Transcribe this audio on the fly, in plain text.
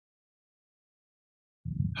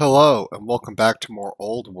Hello, and welcome back to more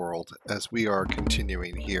Old World as we are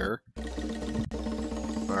continuing here.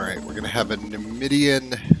 Alright, we're going to have a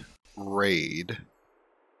Numidian raid.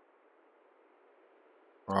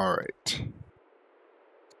 Alright.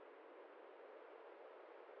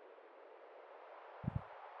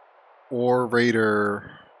 War Raider.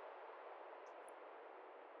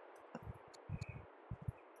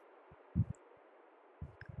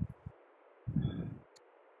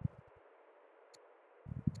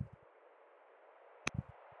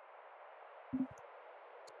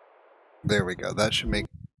 There we go. That should make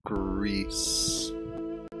Greece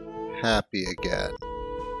happy again.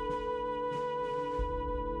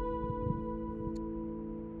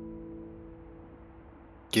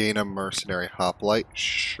 Gain a mercenary hoplite?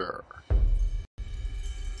 Sure.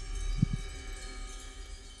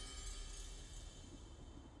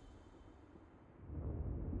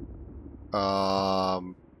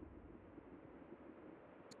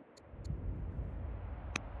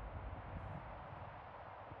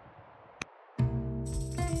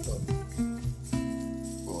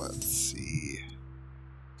 Let's see.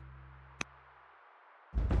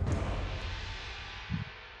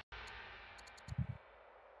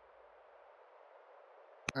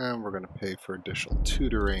 And we're going to pay for additional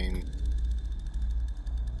tutoring.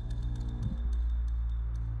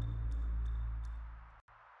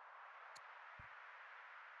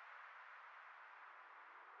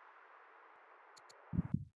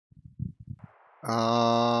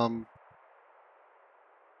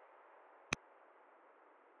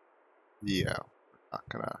 Yeah, we're not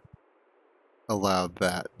gonna allow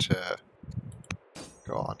that to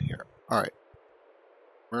go on here. Alright.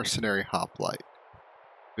 Mercenary hoplite.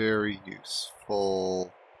 Very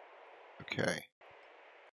useful. Okay.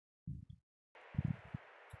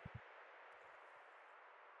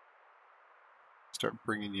 Start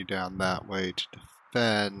bringing you down that way to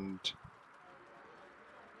defend.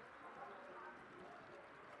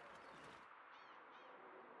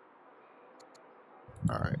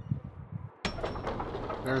 Alright.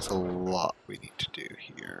 There's a lot we need to do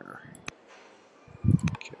here.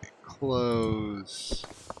 Okay, close.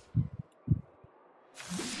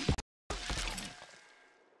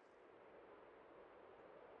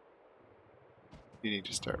 You need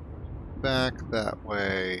to start back that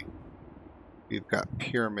way. We've got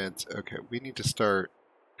pyramids. Okay, we need to start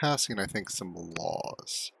passing, I think, some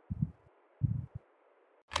laws.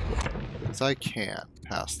 Because I can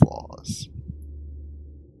pass laws.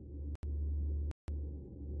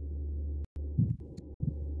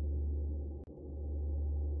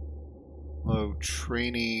 Low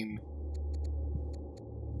training.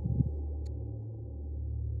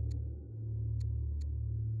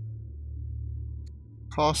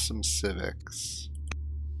 Cost some civics.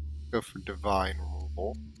 Go for divine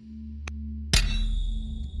rule.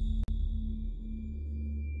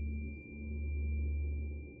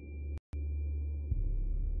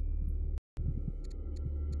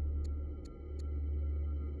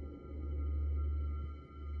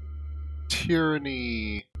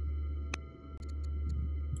 Tyranny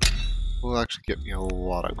will actually get me a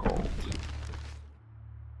lot of gold.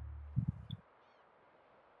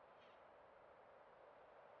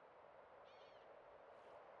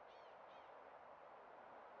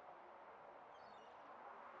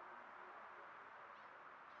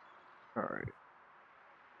 Alright.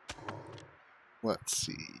 Let's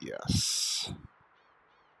see, yes.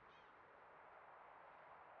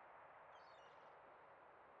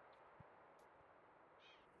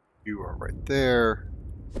 You are right there.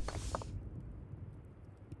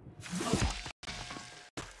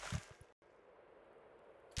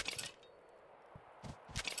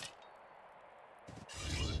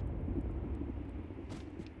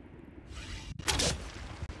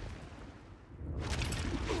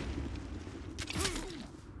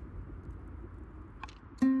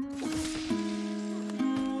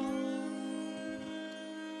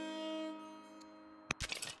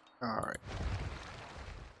 Alright.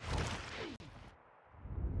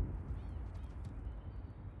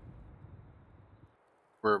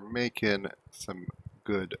 We're making some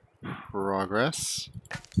good progress.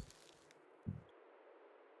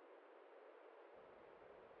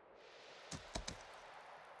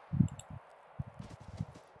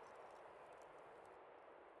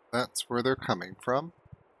 That's where they're coming from.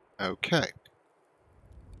 Okay.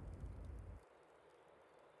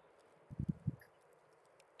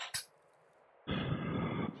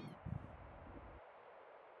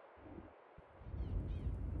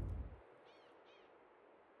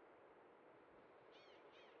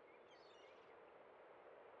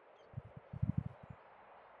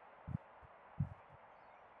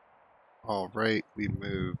 Alright, we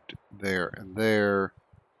moved there and there.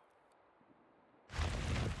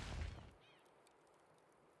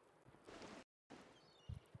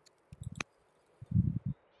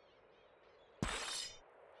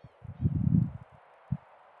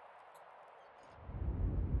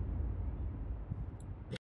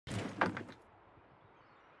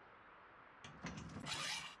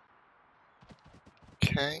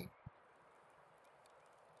 Okay.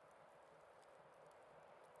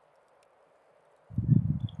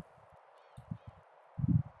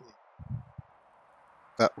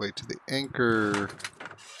 That way to the anchor.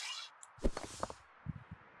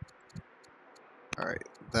 Alright,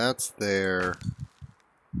 that's there.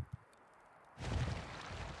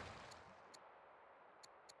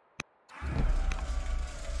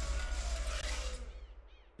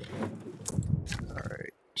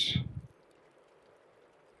 Alright.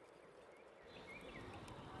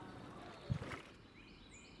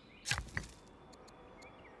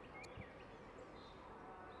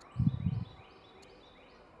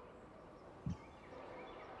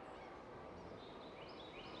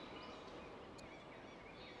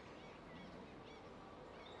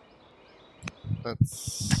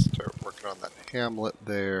 Let's start working on that hamlet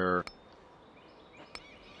there.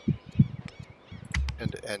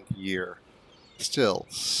 End year. Still,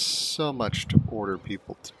 so much to order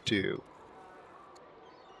people to do.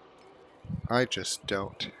 I just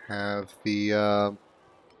don't have the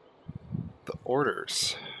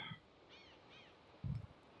orders.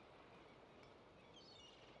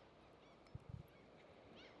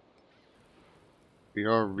 We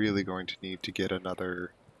are really going to need to get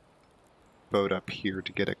another boat up here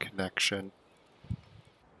to get a connection.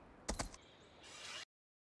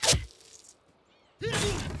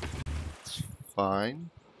 It's fine.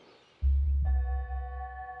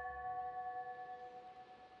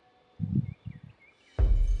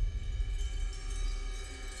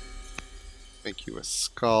 Make you a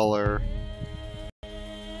scholar.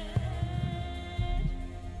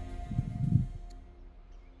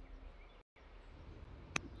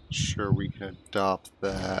 Sure, we can adopt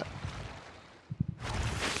that.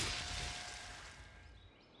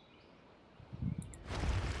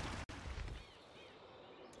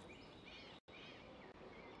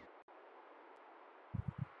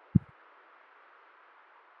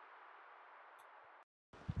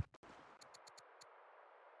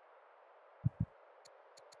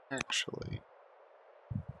 Actually,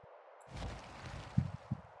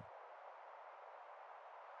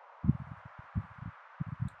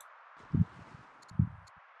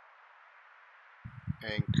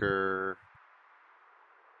 anchor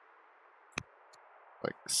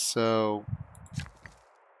like so.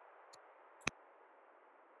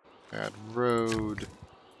 Add road.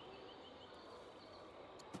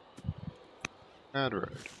 Add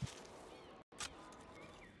road.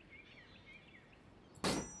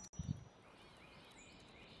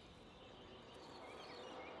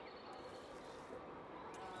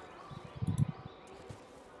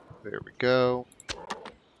 There we go.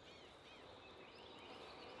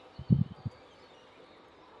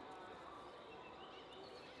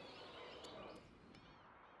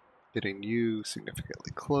 Getting you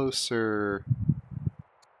significantly closer.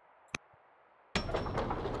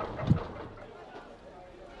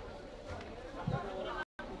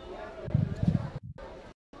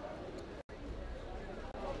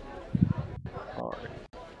 Alright.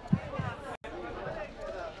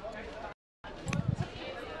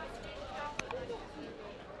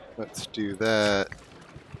 Let's do that.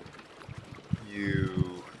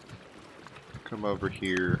 You come over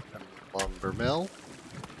here and lumber mill.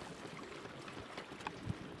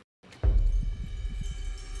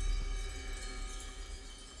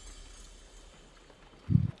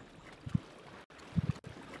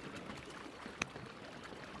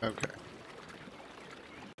 Okay.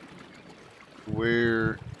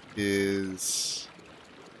 Where is...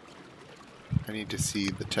 I need to see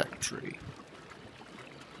the tech tree.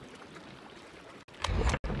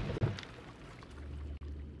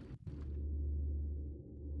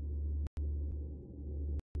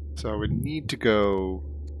 So I would need to go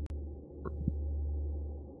for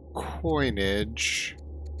coinage.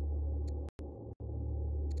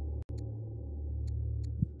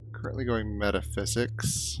 Currently going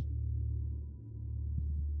metaphysics.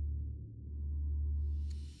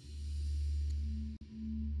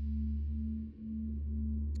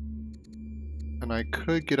 And I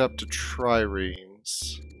could get up to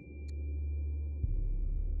triremes.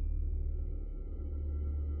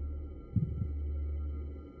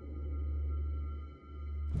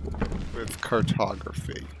 With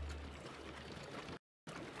cartography.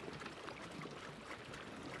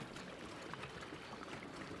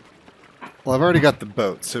 Well, I've already got the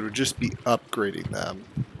boats, so it would just be upgrading them.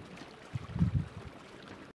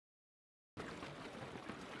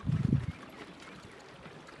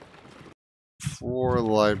 Four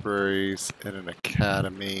libraries and an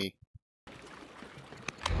academy.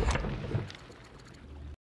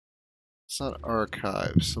 It's not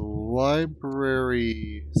archives. So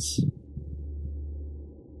libraries.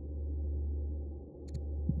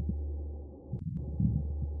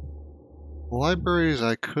 Libraries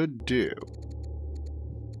I could do.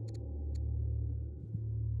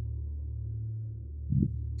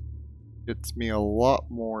 Gets me a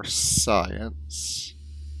lot more science.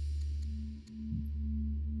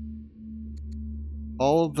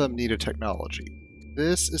 All of them need a technology.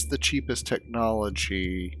 This is the cheapest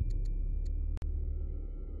technology.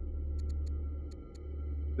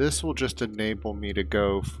 This will just enable me to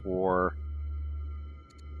go for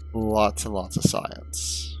lots and lots of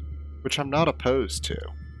science, which I'm not opposed to.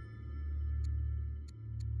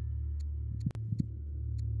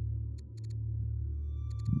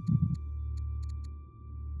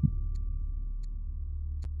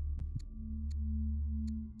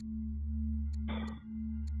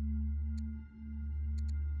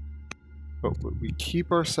 But we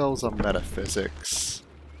keep ourselves on metaphysics.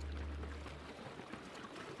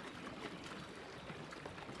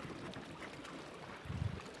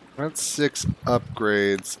 That's 6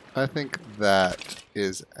 upgrades. I think that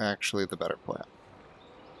is actually the better plan.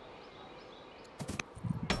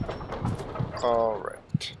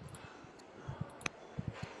 Alright.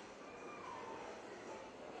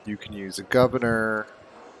 You can use a governor.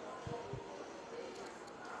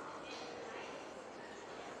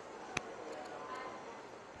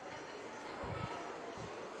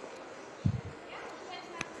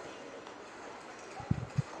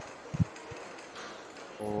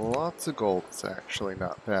 Lots of gold is actually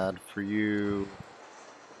not bad for you.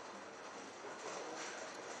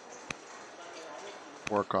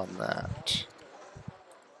 Work on that.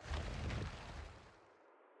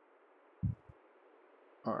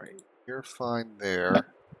 Alright, you're fine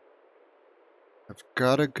there. I've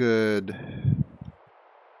got a good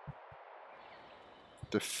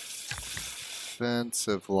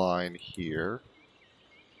defensive line here.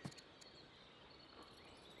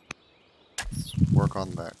 Let's work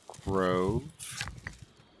on that grove.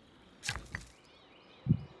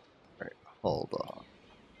 Alright, hold on.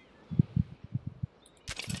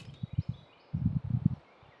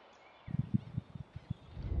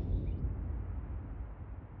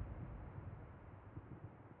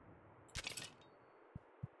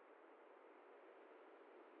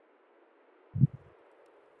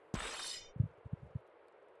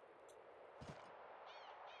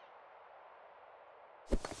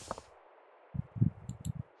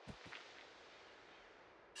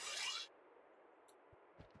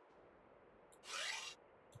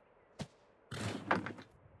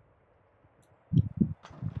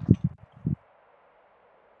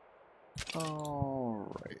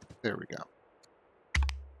 Alright, there we go.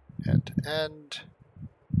 End to end.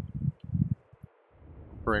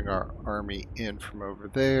 Bring our army in from over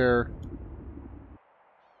there.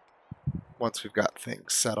 Once we've got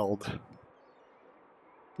things settled.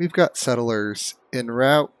 We've got settlers en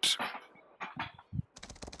route.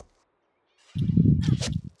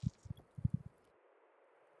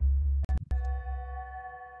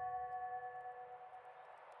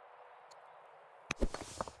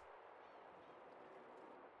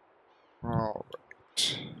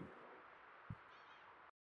 Alright.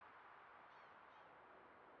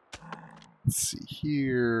 Let's see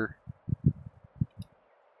here. I'm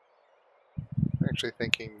actually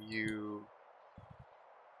thinking you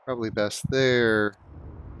probably best there.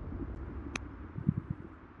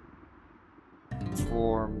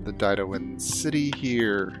 Form the Didoan city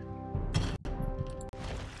here.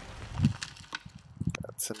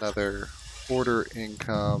 That's another order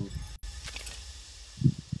income.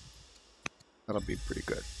 That'll be pretty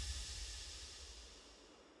good.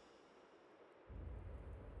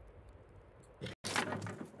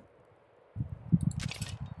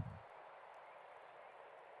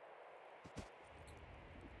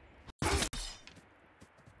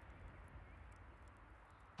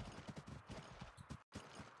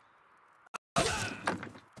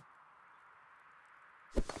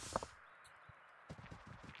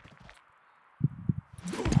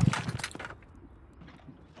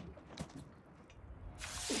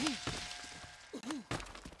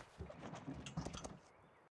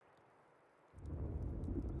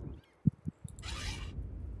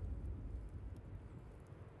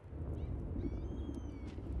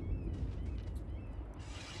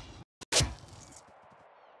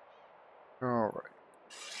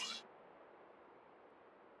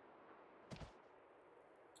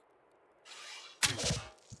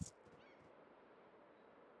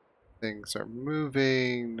 Things are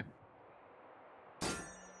moving.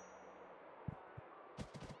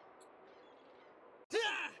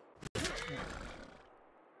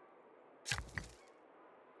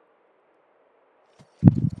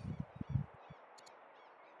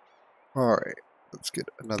 Alright, let's get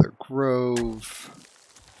another grove.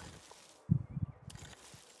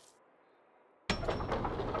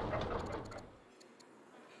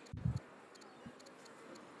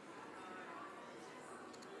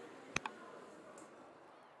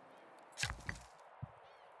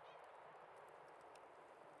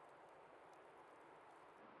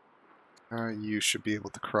 You should be able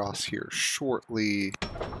to cross here shortly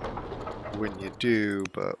when you do,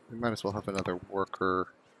 but we might as well have another worker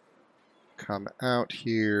come out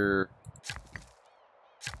here.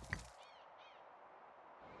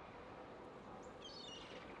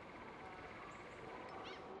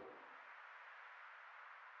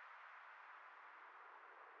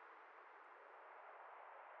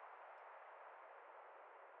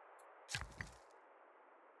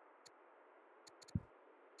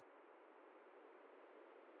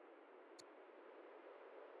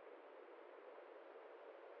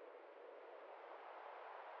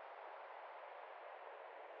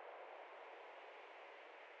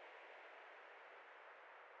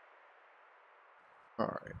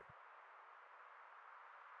 Alright.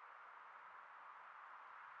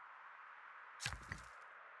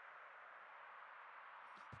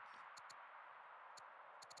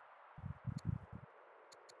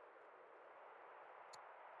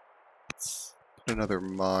 Let's put another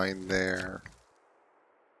mine there.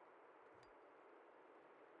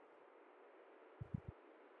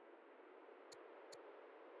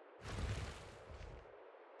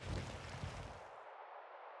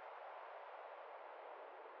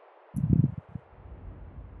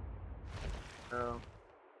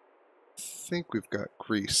 I think we've got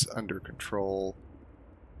Greece under control.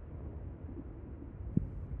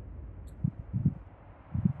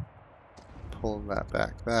 Pulling that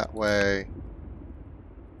back that way.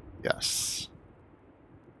 Yes.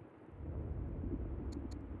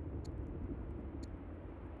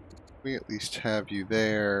 We at least have you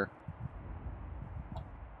there.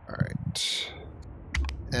 Alright.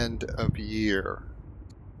 End of year.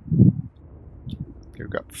 Okay, we've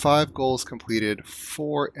got 5 goals completed,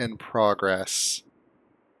 4 in progress.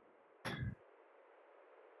 At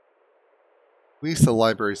least the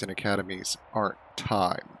libraries and academies aren't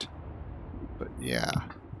timed. But yeah.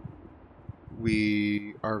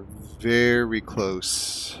 We are very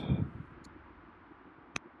close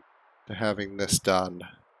to having this done.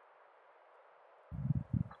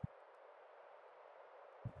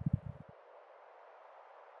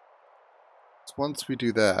 So once we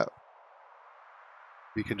do that,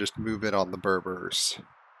 we can just move in on the Berbers.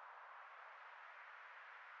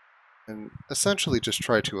 And essentially just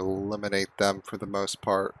try to eliminate them for the most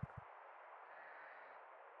part.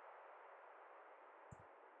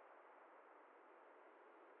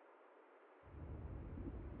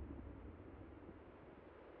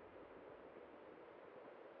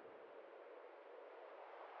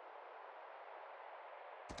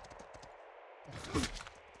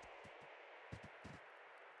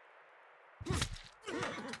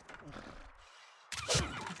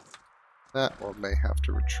 That one may have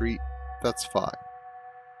to retreat. That's fine.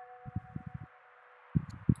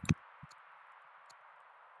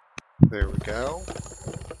 There we go.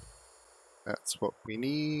 That's what we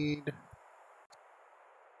need.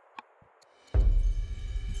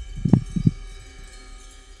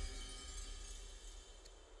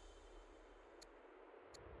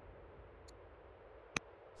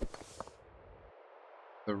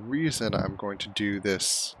 The reason I'm going to do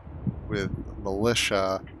this with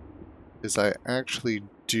militia is I actually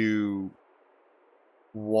do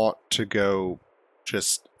want to go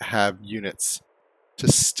just have units to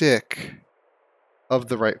stick of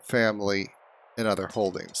the right family in other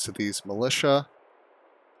holdings. So these militia,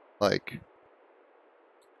 like,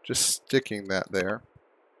 just sticking that there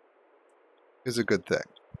is a good thing.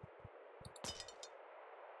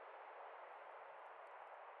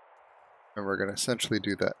 And we're going to essentially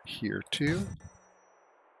do that here too.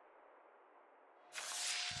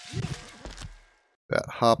 That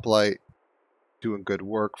hoplite doing good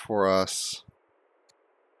work for us.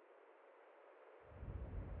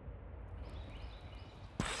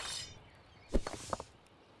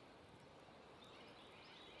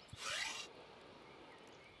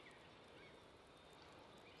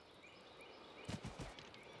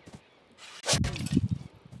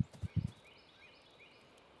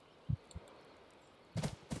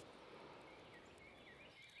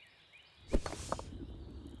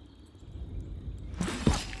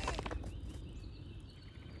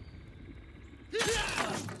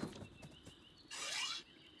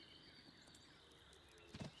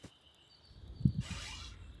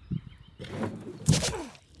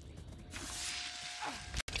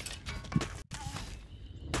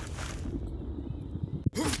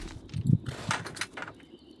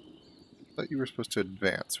 thought you were supposed to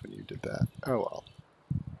advance when you did that. Oh well.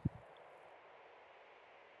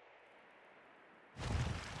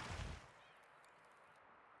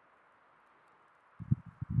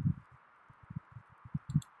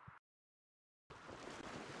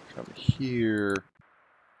 Come here.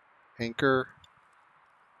 Anchor.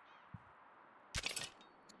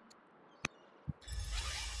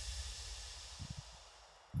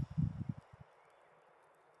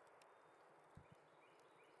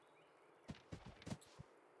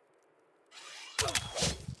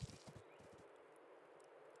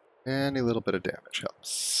 Any little bit of damage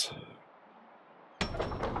helps.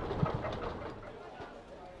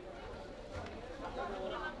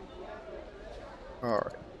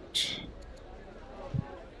 Alright.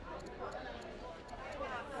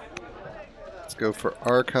 Let's go for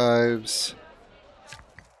archives.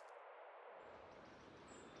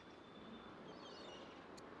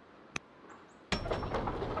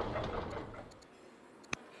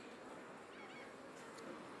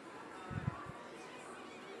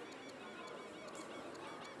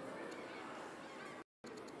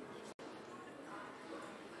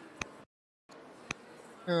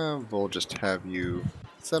 We'll just have you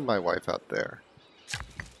send my wife out there.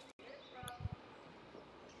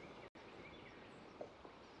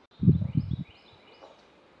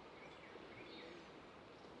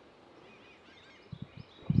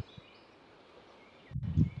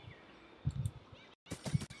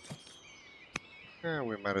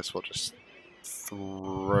 We might as well just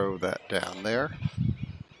throw that down there.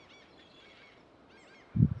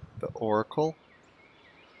 The Oracle.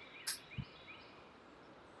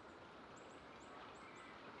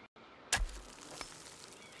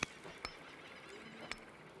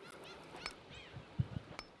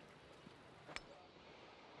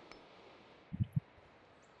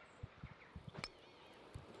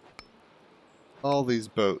 All these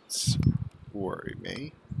boats worry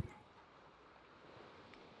me.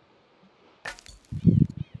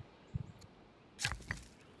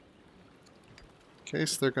 In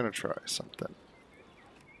case they're going to try something.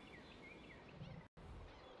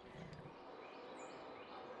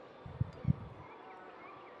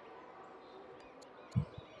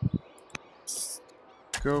 Let's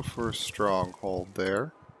go for a stronghold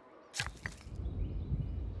there.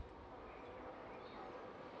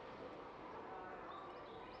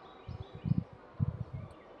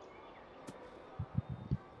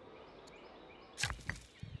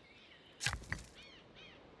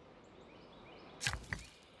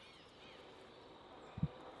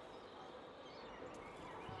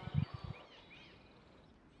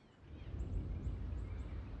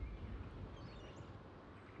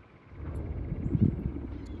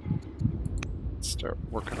 Start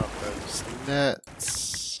working on those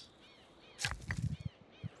nets.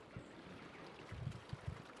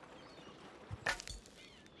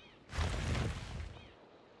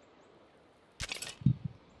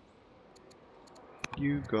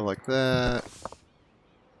 You go like that.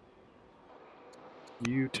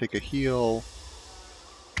 You take a heal.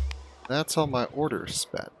 That's all my orders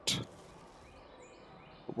spent.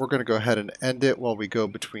 But we're going to go ahead and end it while we go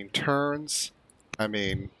between turns. I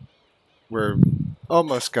mean, we're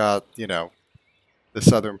almost got, you know, the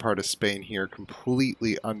southern part of Spain here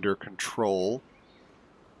completely under control.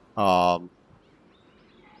 You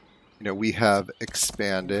know, we have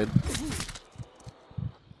expanded.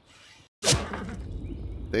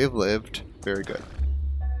 They've lived. Very good.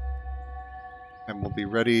 And we'll be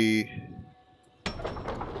ready.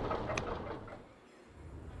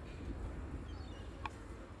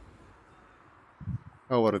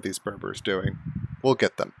 Oh, what are these Berbers doing? We'll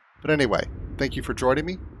get them. But anyway, thank you for joining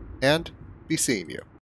me, and be seeing you.